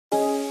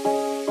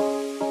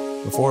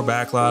Before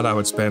Backlot, I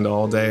would spend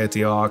all day at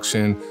the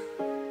auction,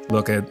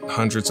 look at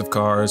hundreds of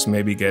cars,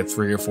 maybe get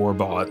 3 or 4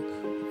 bought.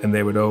 And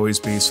they would always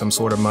be some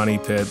sort of money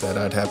pit that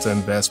I'd have to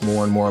invest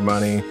more and more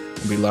money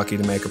and be lucky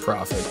to make a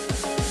profit.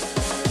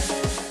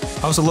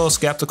 I was a little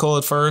skeptical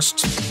at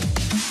first,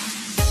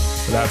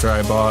 but after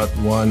I bought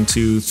 1,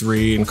 2,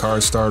 3 and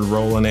cars started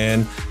rolling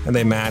in and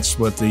they matched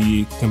what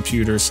the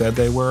computer said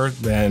they were,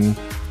 then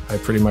I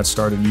pretty much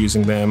started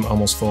using them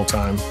almost full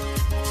time.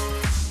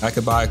 I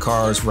could buy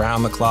cars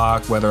round the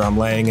clock, whether I'm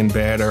laying in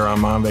bed or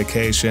I'm on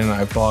vacation.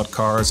 I bought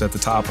cars at the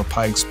top of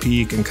Pikes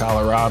Peak in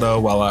Colorado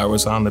while I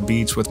was on the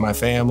beach with my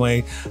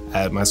family,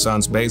 at my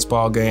son's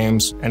baseball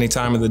games. Any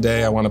time of the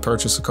day I want to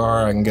purchase a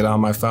car, I can get on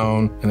my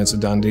phone and it's a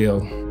done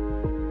deal.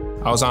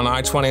 I was on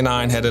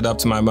I-29 headed up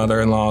to my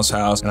mother-in-law's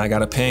house and I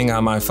got a ping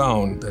on my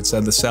phone that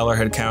said the seller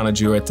had counted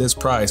you at this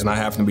price, and I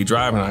happened to be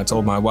driving and I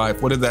told my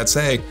wife, "What did that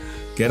say?"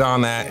 Get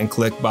on that and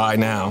click buy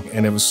now.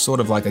 And it was sort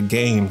of like a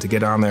game to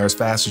get on there as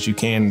fast as you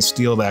can and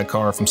steal that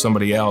car from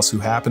somebody else who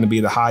happened to be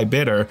the high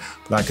bidder,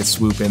 but I could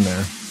swoop in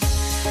there.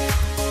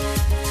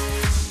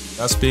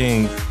 Us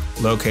being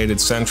located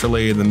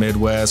centrally in the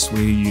Midwest,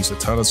 we use a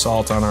ton of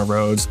salt on our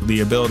roads.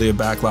 The ability of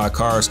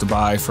BacklotCars to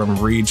buy from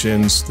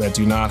regions that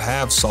do not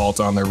have salt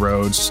on their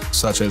roads,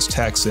 such as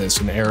Texas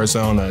and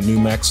Arizona, New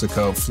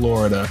Mexico,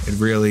 Florida, it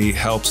really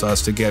helps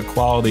us to get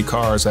quality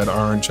cars that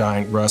aren't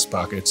giant rust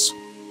buckets.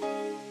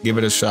 Give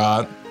it a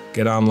shot.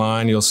 Get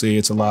online, you'll see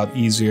it's a lot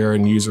easier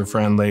and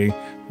user-friendly,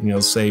 and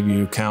you'll save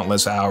you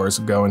countless hours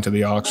of going to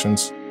the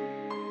auctions.